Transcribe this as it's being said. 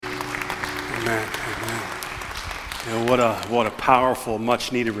Amen. Amen. What a powerful,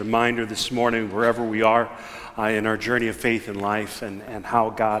 much-needed reminder this morning, wherever we are in our journey of faith and life, and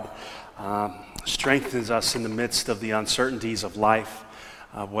how God strengthens us in the midst of the uncertainties of life,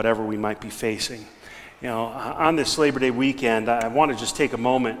 whatever we might be facing. On this Labor Day weekend, I want to just take a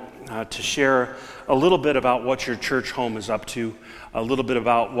moment to share a little bit about what your church home is up to, a little bit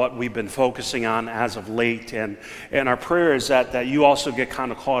about what we've been focusing on as of late, and our prayer is that you also get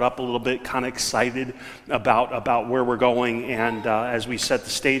kind of caught up a little bit, kind of excited about where we're going, and as we set the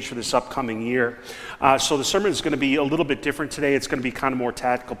stage for this upcoming year. So the sermon is going to be a little bit different today. It's going to be kind of more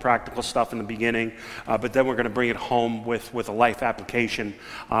tactical, practical stuff in the beginning, but then we're going to bring it home with a life application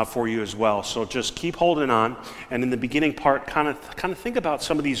for you as well. So just keep holding on, and in the beginning part, kind of think about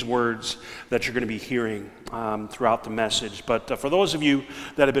some of these words that you're going to be hearing throughout the message. But for those of you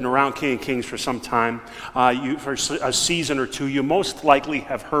that have been around King of Kings for some time, for a season or two, you most likely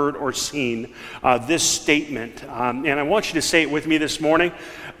have heard or seen this statement. And I want you to say it with me this morning.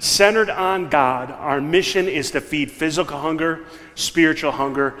 Centered on God, our mission is to feed physical hunger, spiritual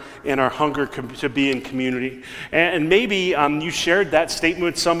hunger, and our hunger to be in community. And maybe you shared that statement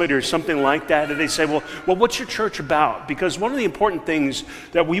with somebody or something like that, and they say, well, what's your church about? Because one of the important things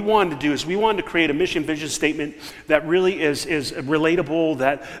that we wanted to do is we wanted to create a mission vision statement that really is relatable,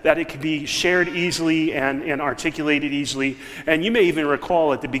 that it can be shared easily and articulated easily. And you may even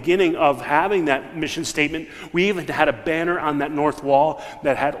recall at the beginning of having that mission statement, we even had a banner on that north wall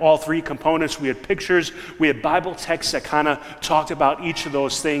that had all three components. We had pictures, we had Bible texts that kind of talked about each of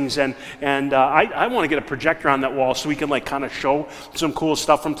those things, and I want to get a projector on that wall so we can kind of show some cool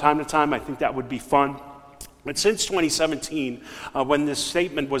stuff from time to time. I think that would be fun. But since 2017, when this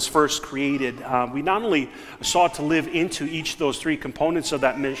statement was first created, we not only sought to live into each of those three components of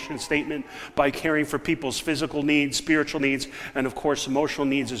that mission statement by caring for people's physical needs, spiritual needs, and of course emotional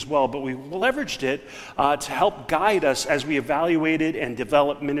needs as well, but we leveraged it to help guide us as we evaluated and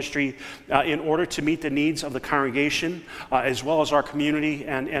developed ministry in order to meet the needs of the congregation as well as our community,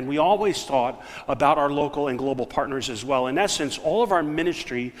 and we always thought about our local and global partners as well. In essence, all of our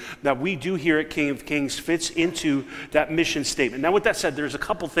ministry that we do here at King of Kings fits into that mission statement. Now, with that said, there's a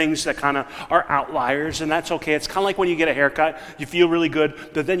couple things that kind of are outliers, and that's okay. It's kind of like when you get a haircut, you feel really good,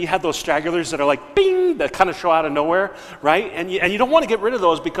 but then you have those stragglers that are like, bing, that kind of show out of nowhere, right? And you don't want to get rid of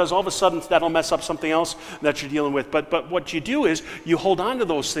those because all of a sudden that'll mess up something else that you're dealing with. But what you do is you hold on to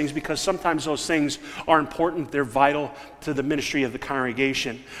those things because sometimes those things are important. They're vital to the ministry of the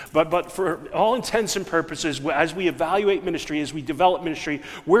congregation. But for all intents and purposes, as we evaluate ministry, as we develop ministry,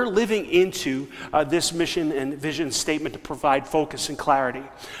 we're living into this mission and vision statement to provide focus and clarity.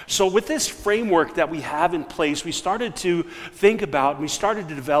 So with this framework that we have in place, we started to think about, we started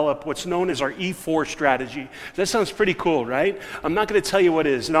to develop what's known as our E4 strategy. That sounds pretty cool, right? I'm not going to tell you what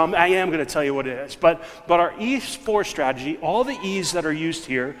it is. No, I am going to tell you what it is. But our E4 strategy, all the E's that are used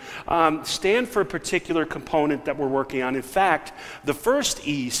here, stand for a particular component that we're working on. In fact, the first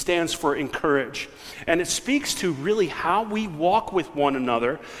E stands for encourage. And it speaks to really how we walk with one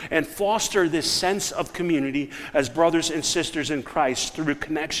another and foster this sense of community as brothers and sisters in Christ through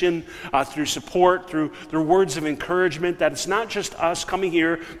connection, through support, through words of encouragement, that it's not just us coming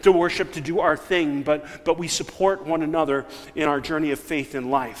here to worship, to do our thing, but we support one another in our journey of faith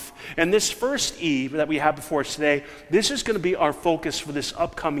and life. And this first E that we have before us today, this is going to be our focus for this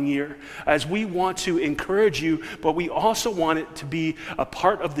upcoming year, as we want to encourage you, but we also want it to be a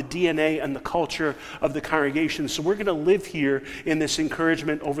part of the DNA and the culture of the congregation. So we're going to live here in this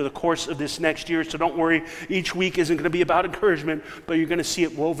encouragement over the course of this next year. So don't worry, each week isn't going to be about encouragement, but you're going to see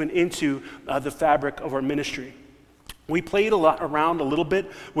it woven into the fabric of our ministry. We played around a little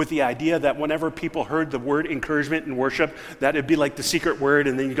bit with the idea that whenever people heard the word encouragement in worship, that it'd be like the secret word,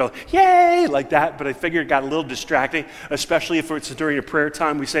 and then you go, yay, like that. But I figured it got a little distracting, especially if it's during a prayer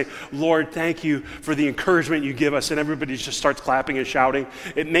time. We say, Lord, thank you for the encouragement you give us, and everybody just starts clapping and shouting.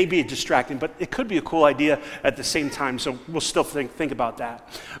 It may be distracting, but it could be a cool idea at the same time, so we'll still think about that.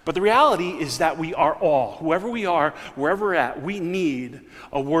 But the reality is that we are all, whoever we are, wherever we're at, we need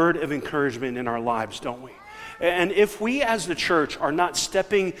a word of encouragement in our lives, don't we? And if we as the church are not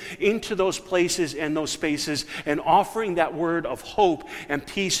stepping into those places and those spaces and offering that word of hope and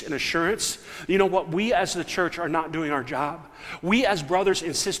peace and assurance, you know what? We as the church are not doing our job. We as brothers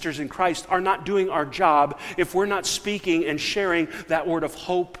and sisters in Christ are not doing our job if we're not speaking and sharing that word of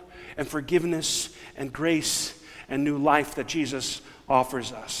hope and forgiveness and grace and new life that Jesus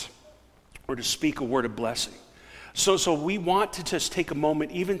offers us, or to speak a word of blessing. So we want to just take a moment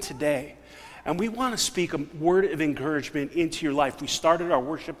even today And we want to speak a word of encouragement into your life. We started our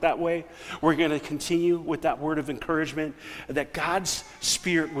worship that way. We're going to continue with that word of encouragement, that God's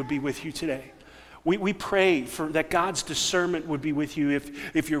Spirit would be with you today. We pray for that God's discernment would be with you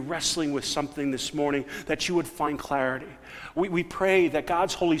if you're wrestling with something this morning, that you would find clarity. We pray that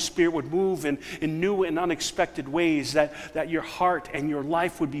God's Holy Spirit would move in new and unexpected ways, that your heart and your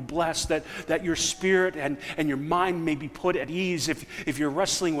life would be blessed, that your spirit and your mind may be put at ease if you're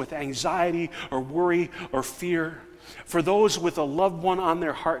wrestling with anxiety or worry or fear. For those with a loved one on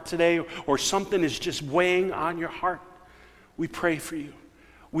their heart today, or something is just weighing on your heart, we pray for you.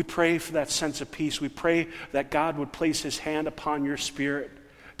 We pray for that sense of peace. We pray that God would place his hand upon your spirit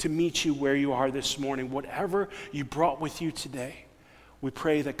to meet you where you are this morning. Whatever you brought with you today, we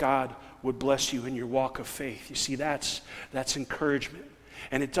pray that God would bless you in your walk of faith. You see, that's encouragement.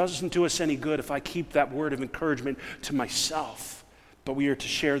 And it doesn't do us any good if I keep that word of encouragement to myself, but we are to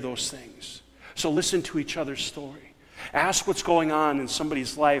share those things. So listen to each other's story. Ask what's going on in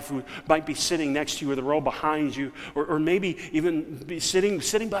somebody's life who might be sitting next to you or the row behind you, or maybe even be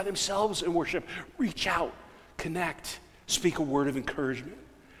sitting by themselves in worship. Reach out, connect, speak a word of encouragement.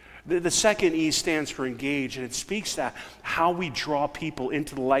 The second E stands for engage, and it speaks to how we draw people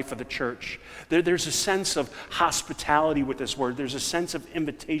into the life of the church. There's a sense of hospitality with this word. There's a sense of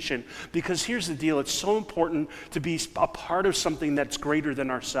invitation, because here's the deal. It's so important to be a part of something that's greater than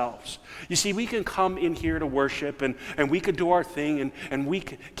ourselves. You see, we can come in here to worship, and we can do our thing, and we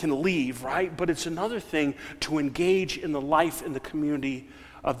can leave, right? But it's another thing to engage in the life and the community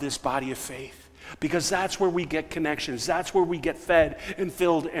of this body of faith. Because that's where we get connections. That's where we get fed and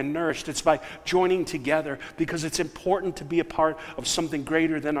filled and nourished. It's by joining together, because it's important to be a part of something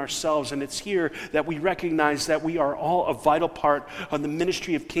greater than ourselves. And it's here that we recognize that we are all a vital part of the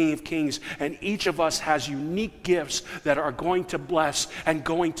ministry of King of Kings. And each of us has unique gifts that are going to bless and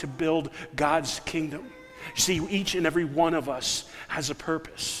going to build God's kingdom. You see, each and every one of us has a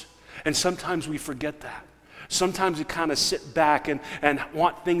purpose. And sometimes we forget that. Sometimes we kind of sit back and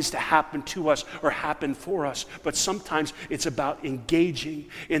want things to happen to us or happen for us. But sometimes it's about engaging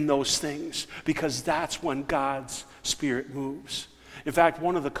in those things, because that's when God's Spirit moves. In fact,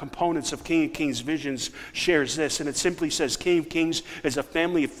 one of the components of King of Kings visions shares this, and it simply says, King of Kings is a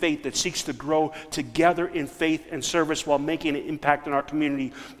family of faith that seeks to grow together in faith and service while making an impact in our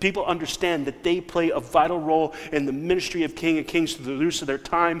community. People understand that they play a vital role in the ministry of King of Kings through the use of their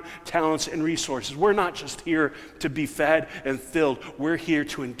time, talents, and resources. We're not just here to be fed and filled. We're here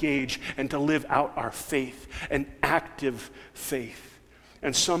to engage and to live out our faith, an active faith.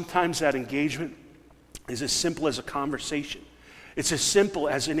 And sometimes that engagement is as simple as a conversation. It's as simple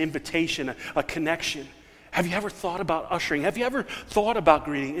as an invitation, a connection. Have you ever thought about ushering? Have you ever thought about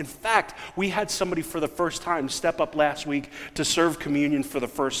greeting? In fact, we had somebody for the first time step up last week to serve communion for the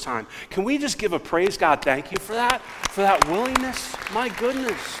first time. Can we just give a praise God thank you for that willingness? My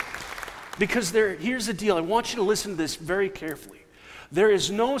goodness. Because here's the deal. I want you to listen to this very carefully. There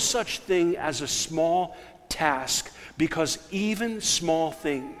is no such thing as a small task, because even small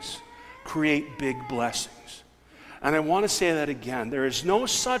things create big blessings. And I want to say that again. There is no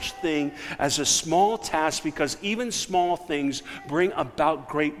such thing as a small task, because even small things bring about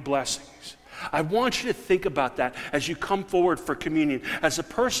great blessings. I want you to think about that as you come forward for communion. As a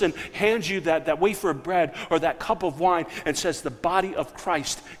person hands you that wafer of bread or that cup of wine and says, the body of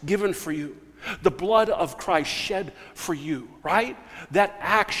Christ given for you, the blood of Christ shed for you, right? That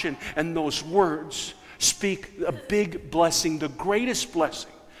action and those words speak a big blessing, the greatest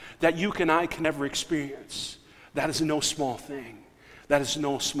blessing that you and I can ever experience. That is no small thing. That is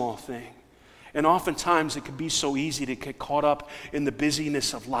no small thing. And oftentimes it can be so easy to get caught up in the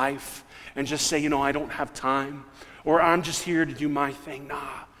busyness of life and just say, I don't have time, or I'm just here to do my thing.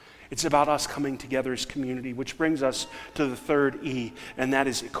 Nah, it's about us coming together as community, which brings us to the third E, and that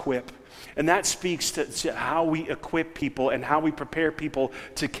is equip. And that speaks to how we equip people and how we prepare people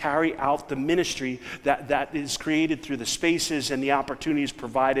to carry out the ministry that is created through the spaces and the opportunities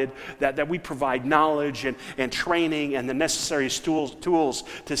provided, that we provide knowledge and training and the necessary tools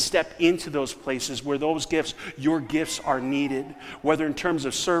to step into those places where those gifts, your gifts, are needed, whether in terms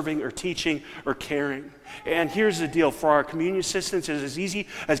of serving or teaching or caring. And here's the deal. For our communion assistants, it's as easy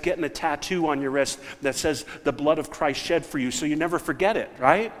as getting a tattoo on your wrist that says the blood of Christ shed for you, so you never forget it,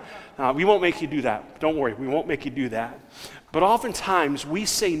 right? We won't make you do that. Don't worry, we won't make you do that. But oftentimes we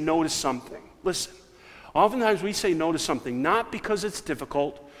say no to something. Listen, oftentimes we say no to something not because it's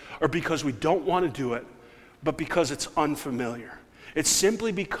difficult or because we don't want to do it, but because it's unfamiliar. It's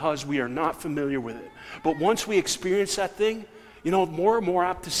simply because we are not familiar with it. But once we experience that thing, more and more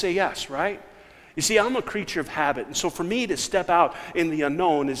apt to say yes, right? You see, I'm a creature of habit, and so for me to step out in the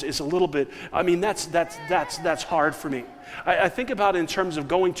unknown is a little bit, that's hard for me. I think about it in terms of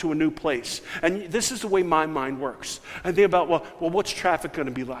going to a new place, and this is the way my mind works. I think about, well, what's traffic going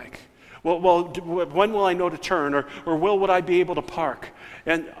to be like? Well, when will I know to turn, or would I be able to park?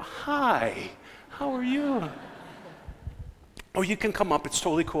 And hi, how are you? Oh, you can come up, it's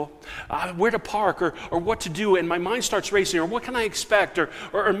totally cool. Where to park or what to do, and my mind starts racing, or what can I expect,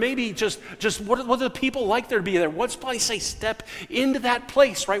 or maybe just what are the people like there to be there? Once I step into that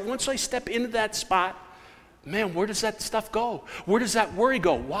place, right? Once I step into that spot, man, where does that stuff go? Where does that worry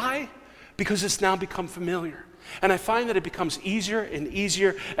go? Why? Because it's now become familiar. And I find that it becomes easier and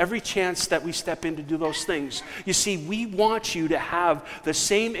easier every chance that we step in to do those things. You see, we want you to have the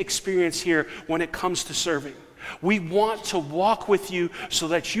same experience here when it comes to serving. We want to walk with you so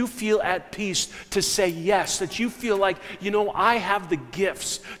that you feel at peace to say yes, that you feel like, I have the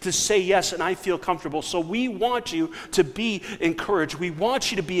gifts to say yes and I feel comfortable. So we want you to be encouraged. We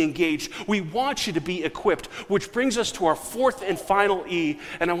want you to be engaged. We want you to be equipped, which brings us to our fourth and final E.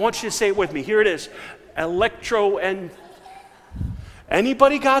 And I want you to say it with me. Here it is.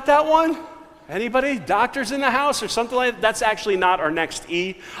 Anybody got that one? Anybody? Doctors in the house or something like that? That's actually not our next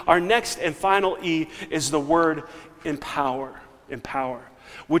E. Our next and final E is the word empower. Empower.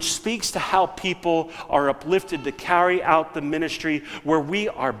 Which speaks to how people are uplifted to carry out the ministry, where we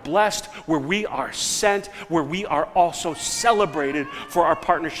are blessed, where we are sent, where we are also celebrated for our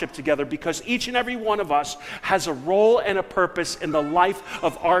partnership together, because each and every one of us has a role and a purpose in the life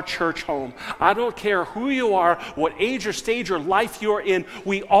of our church home. I don't care who you are, what age or stage or life you're in,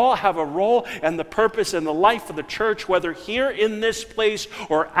 we all have a role and the purpose in the life of the church, whether here in this place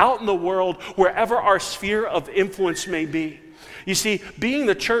or out in the world, wherever our sphere of influence may be. You see, being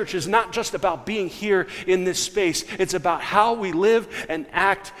the church is not just about being here in this space. It's about how we live and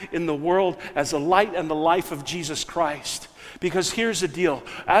act in the world as the light and the life of Jesus Christ. Because here's the deal.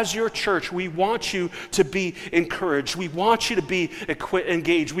 As your church, we want you to be encouraged. We want you to be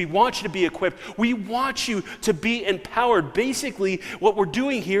engaged. We want you to be equipped. We want you to be empowered. Basically, what we're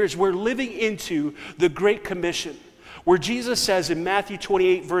doing here is we're living into the Great Commission, where Jesus says in Matthew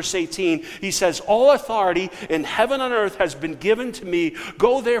 28, verse 18, he says, all authority in heaven and earth has been given to me.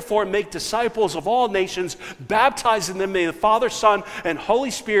 Go therefore and make disciples of all nations, baptizing them in the Father, Son, and Holy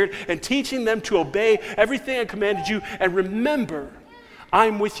Spirit, and teaching them to obey everything I commanded you. And remember,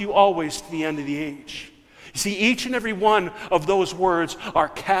 I'm with you always to the end of the age. You see, each and every one of those words are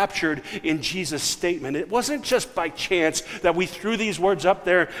captured in Jesus' statement. It wasn't just by chance that we threw these words up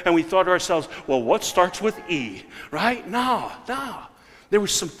there and we thought to ourselves, well, what starts with E, right? No. There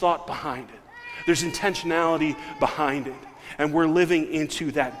was some thought behind it. There's intentionality behind it. And we're living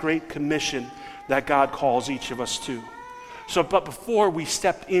into that great commission that God calls each of us to. But before we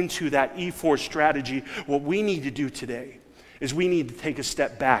step into that E4 strategy, what we need to do today is we need to take a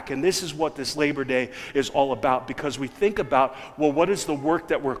step back. And this is what this Labor Day is all about, because we think about, well, what is the work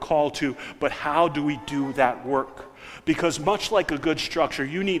that we're called to, but how do we do that work? Because much like a good structure,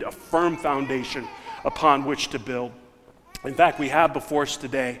 you need a firm foundation upon which to build. In fact, we have before us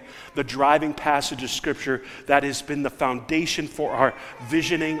today the driving passage of Scripture that has been the foundation for our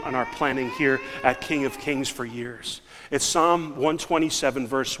visioning and our planning here at King of Kings for years. It's Psalm 127,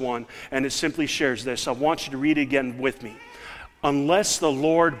 verse 1, and it simply shares this. I want you to read it again with me. Unless the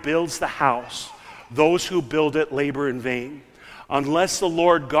Lord builds the house, those who build it labor in vain. Unless the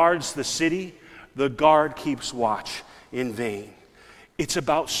Lord guards the city, the guard keeps watch in vain. It's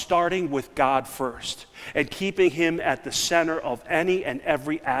about starting with God first and keeping Him at the center of any and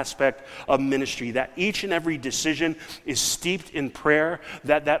every aspect of ministry, that each and every decision is steeped in prayer,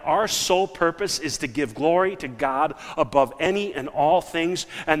 that our sole purpose is to give glory to God above any and all things,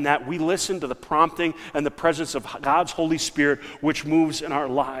 and that we listen to the prompting and the presence of God's Holy Spirit, which moves in our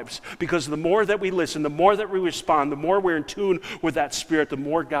lives. Because the more that we listen, the more that we respond, the more we're in tune with that Spirit, the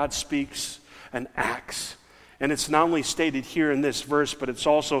more God speaks and acts. And it's not only stated here in this verse, but it's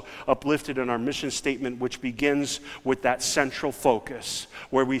also uplifted in our mission statement, which begins with that central focus,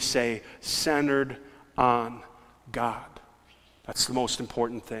 where we say, centered on God. That's the most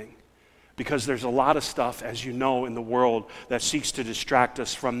important thing. Because there's a lot of stuff, as you know, in the world that seeks to distract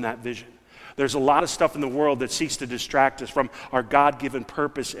us from that vision. There's a lot of stuff in the world that seeks to distract us from our God-given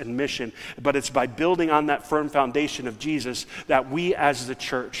purpose and mission. But it's by building on that firm foundation of Jesus that we as the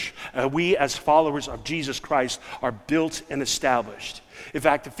church, we as followers of Jesus Christ, are built and established. In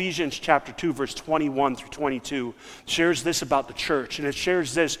fact, Ephesians chapter 2, verse 21 through 22 shares this about the church, and it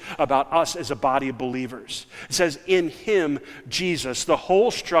shares this about us as a body of believers. It says, in Him, Jesus, the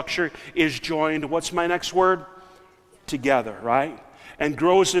whole structure is joined, what's my next word? Together, right? and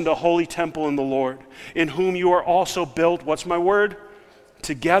grows into a holy temple in the Lord, in whom you are also built, what's my word?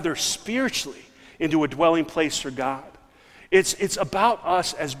 Together spiritually into a dwelling place for God. It's about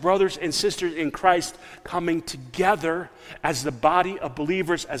us as brothers and sisters in Christ coming together as the body of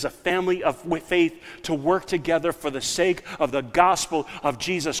believers, as a family of faith, to work together for the sake of the gospel of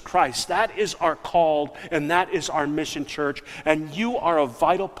Jesus Christ. That is our call, and that is our mission, church. And you are a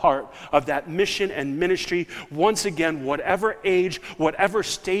vital part of that mission and ministry. Once again, whatever age, whatever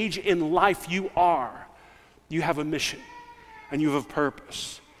stage in life you are, you have a mission and you have a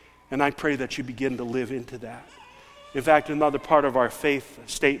purpose. And I pray that you begin to live into that. In fact, another part of our faith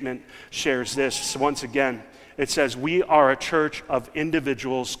statement shares this. Once again, it says, we are a church of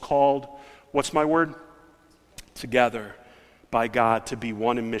individuals called, what's my word? Together by God to be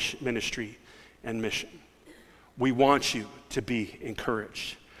one in ministry and mission. We want you to be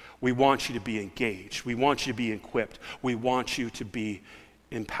encouraged. We want you to be engaged. We want you to be equipped. We want you to be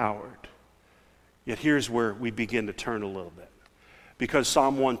empowered. Yet here's where we begin to turn a little bit. Because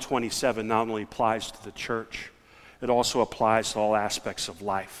Psalm 127 not only applies to the church, it also applies to all aspects of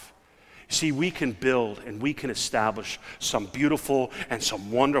life. See, we can build and we can establish some beautiful and some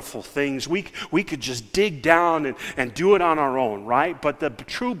wonderful things. We could just dig down and do it on our own, right? But the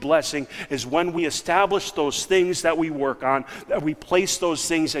true blessing is when we establish those things that we work on, that we place those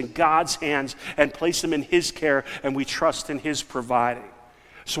things in God's hands and place them in His care, and we trust in His providing.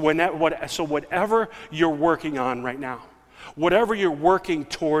 So whatever you're working on right now, whatever you're working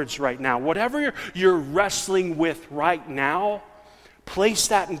towards right now, whatever you're wrestling with right now, place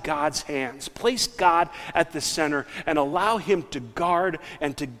that in God's hands. Place God at the center and allow Him to guard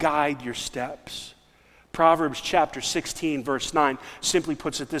and to guide your steps. Proverbs chapter 16, verse 9 simply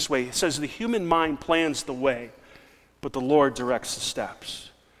puts it this way. It says, the human mind plans the way, but the Lord directs the steps.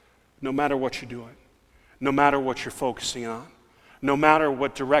 No matter what you're doing, no matter what you're focusing on, no matter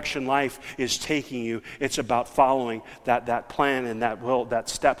what direction life is taking you, it's about following that plan and that will, that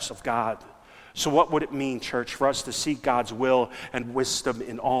steps of God. So what would it mean, church, for us to seek God's will and wisdom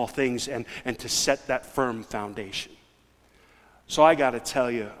in all things and to set that firm foundation? So I got to tell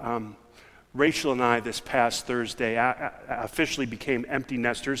you, Rachel and I this past Thursday officially became empty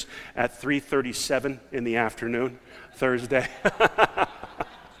nesters at 3:37 in the afternoon, Thursday.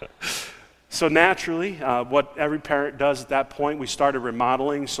 So naturally, what every parent does at that point, we started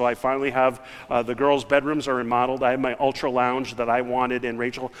remodeling. So I finally have the girls' bedrooms are remodeled. I have my ultra lounge that I wanted, and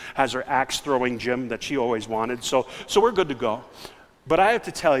Rachel has her axe throwing gym that she always wanted. So we're good to go. But I have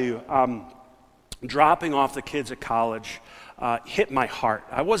to tell you, dropping off the kids at college hit my heart.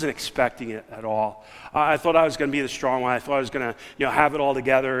 I wasn't expecting it at all. I thought I was going to be the strong one. I thought I was going to, have it all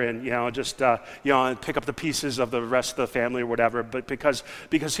together and, just, pick up the pieces of the rest of the family or whatever. But because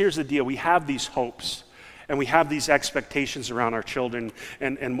here's the deal. We have these hopes and we have these expectations around our children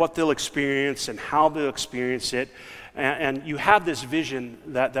and what they'll experience and how they'll experience it. And you have this vision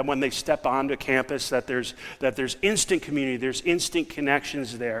that when they step onto campus, that there's instant community, there's instant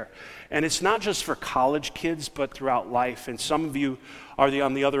connections there. And it's not just for college kids, but throughout life. And some of you are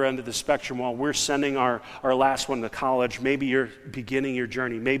on the other end of the spectrum. While we're sending our last one to college, maybe you're beginning your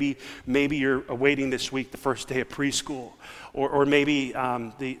journey. Maybe you're awaiting this week the first day of preschool, or maybe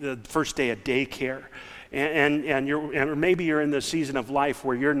the first day of daycare. And maybe you're in the season of life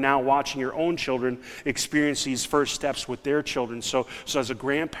where you're now watching your own children experience these first steps with their children. So as a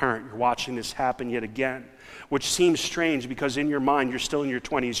grandparent, you're watching this happen yet again, which seems strange because in your mind, you're still in your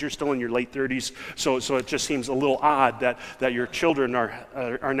 20s, you're still in your late 30s. So it just seems a little odd that your children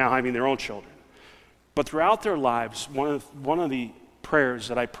are now having their own children. But throughout their lives, one of the prayers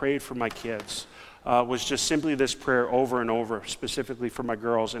that I prayed for my kids was just simply this prayer over and over, specifically for my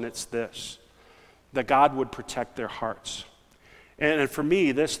girls, and it's this: that God would protect their hearts. And for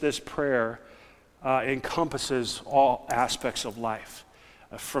me, this prayer encompasses all aspects of life,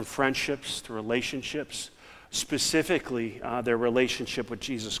 from friendships to relationships, specifically their relationship with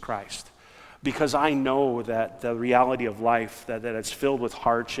Jesus Christ. Because I know that the reality of life, that it's filled with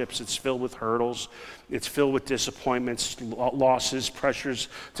hardships, it's filled with hurdles, it's filled with disappointments, losses, pressures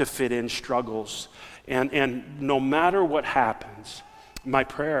to fit in, struggles. And no matter what happens, my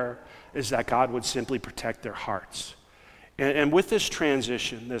prayer is that God would simply protect their hearts. And with this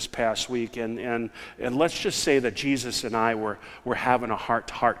transition this past week, and let's just say that Jesus and I were having a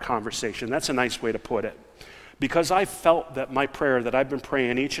heart-to-heart conversation. That's a nice way to put it. Because I felt that my prayer that I've been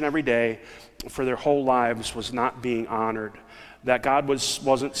praying each and every day for their whole lives was not being honored. That God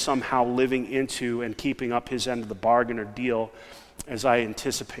wasn't somehow living into and keeping up His end of the bargain or deal as I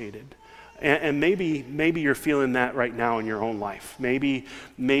anticipated. And maybe you're feeling that right now in your own life. Maybe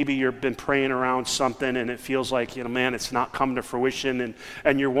you've been praying around something and it feels like, man, it's not coming to fruition.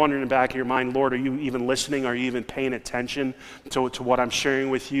 And you're wondering in the back of your mind, Lord, are you even listening? Are you even paying attention to what I'm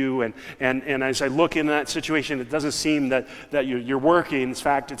sharing with you? And as I look in that situation, it doesn't seem that you're working. In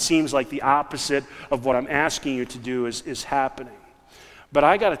fact, it seems like the opposite of what I'm asking you to do is happening. But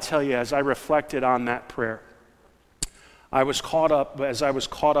I got to tell you, as I reflected on that prayer, as I was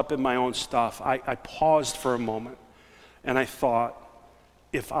caught up in my own stuff, I paused for a moment and I thought,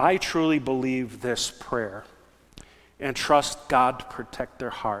 if I truly believe this prayer and trust God to protect their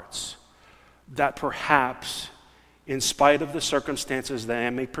hearts, that perhaps in spite of the circumstances that I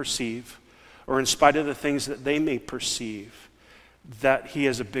may perceive, or in spite of the things that they may perceive, that He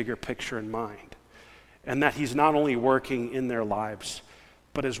has a bigger picture in mind. And that He's not only working in their lives,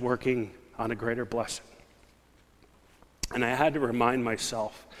 but is working on a greater blessing. And I had to remind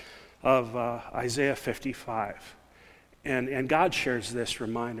myself of Isaiah 55. And God shares this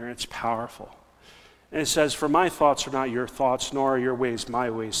reminder. It's powerful. And it says, "For my thoughts are not your thoughts, nor are your ways my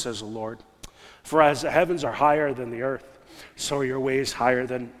ways, says the Lord. For as the heavens are higher than the earth, so are your ways higher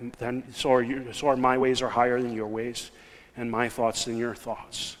so are my ways are higher than your ways, and my thoughts than your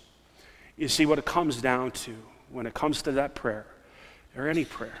thoughts." You see, what it comes down to, when it comes to that prayer, or any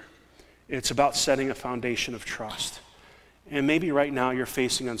prayer, it's about setting a foundation of trust. And maybe right now you're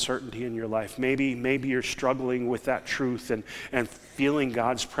facing uncertainty in your life. Maybe you're struggling with that truth and feeling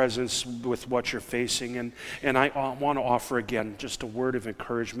God's presence with what you're facing. And I want to offer again just a word of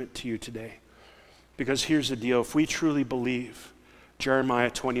encouragement to you today. Because here's the deal. If we truly believe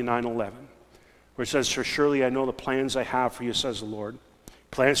Jeremiah 29:11, where it says, "For surely I know the plans I have for you, says the Lord.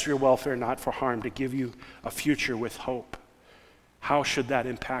 Plans for your welfare, not for harm, to give you a future with hope." How should that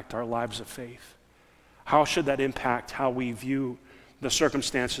impact our lives of faith? How should that impact how we view the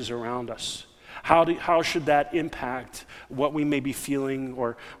circumstances around us? How should that impact what we may be feeling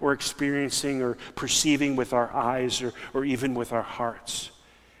or experiencing or perceiving with our eyes or even with our hearts?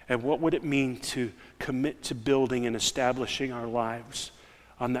 And what would it mean to commit to building and establishing our lives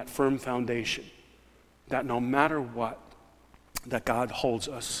on that firm foundation that no matter what, that God holds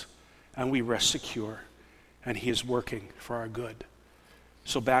us and we rest secure and He is working for our good?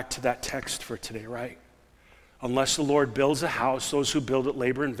 So back to that text for today, right? Unless the Lord builds a house, those who build it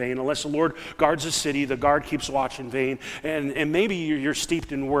labor in vain. Unless the Lord guards a city, the guard keeps watch in vain. And maybe you're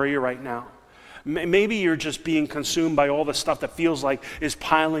steeped in worry right now. Maybe you're just being consumed by all the stuff that feels like is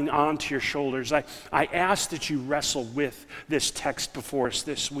piling onto your shoulders. I ask that you wrestle with this text before us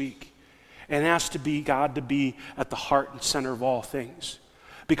this week and ask God to be at the heart and center of all things.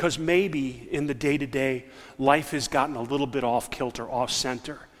 Because maybe in the day-to-day, life has gotten a little bit off kilter, off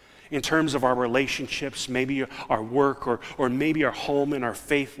center. In terms of our relationships, maybe our work, or maybe our home and our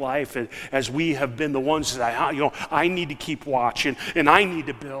faith life, as we have been the ones that I need to keep watch and I need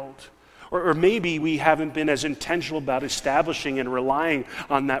to build. Or maybe we haven't been as intentional about establishing and relying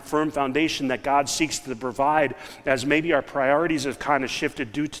on that firm foundation that God seeks to provide, as maybe our priorities have kind of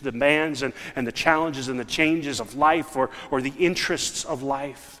shifted due to the demands and the challenges and the changes of life or the interests of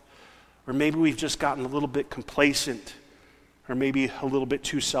life. Or maybe we've just gotten a little bit complacent, or maybe a little bit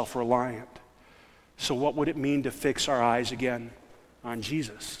too self-reliant. So what would it mean to fix our eyes again on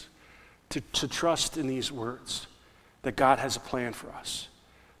Jesus? To trust in these words that God has a plan for us,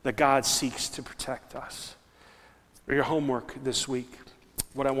 that God seeks to protect us. For your homework this week,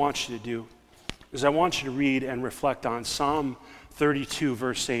 what I want you to do is I want you to read and reflect on Psalm 32,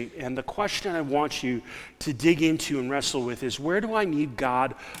 verse 8. And the question I want you to dig into and wrestle with is, where do I need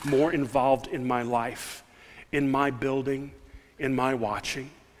God more involved in my life, in my building, in my watching?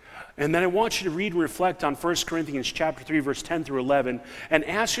 And then I want you to read and reflect on 1 Corinthians chapter 3, verse 10 through 11, and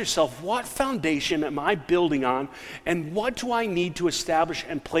ask yourself, what foundation am I building on, and what do I need to establish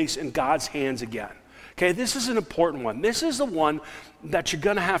and place in God's hands again? Okay, this is an important one. This is the one that you're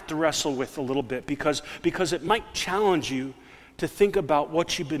going to have to wrestle with a little bit because it might challenge you to think about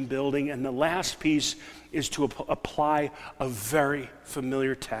what you've been building. And the last piece is to apply a very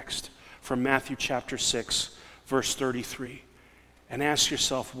familiar text from Matthew chapter 6, verse 33. And ask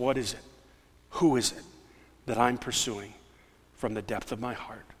yourself, what is it? Who is it that I'm pursuing from the depth of my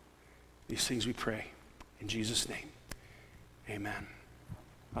heart? These things we pray in Jesus' name. Amen.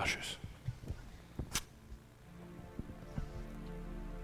 Ushers.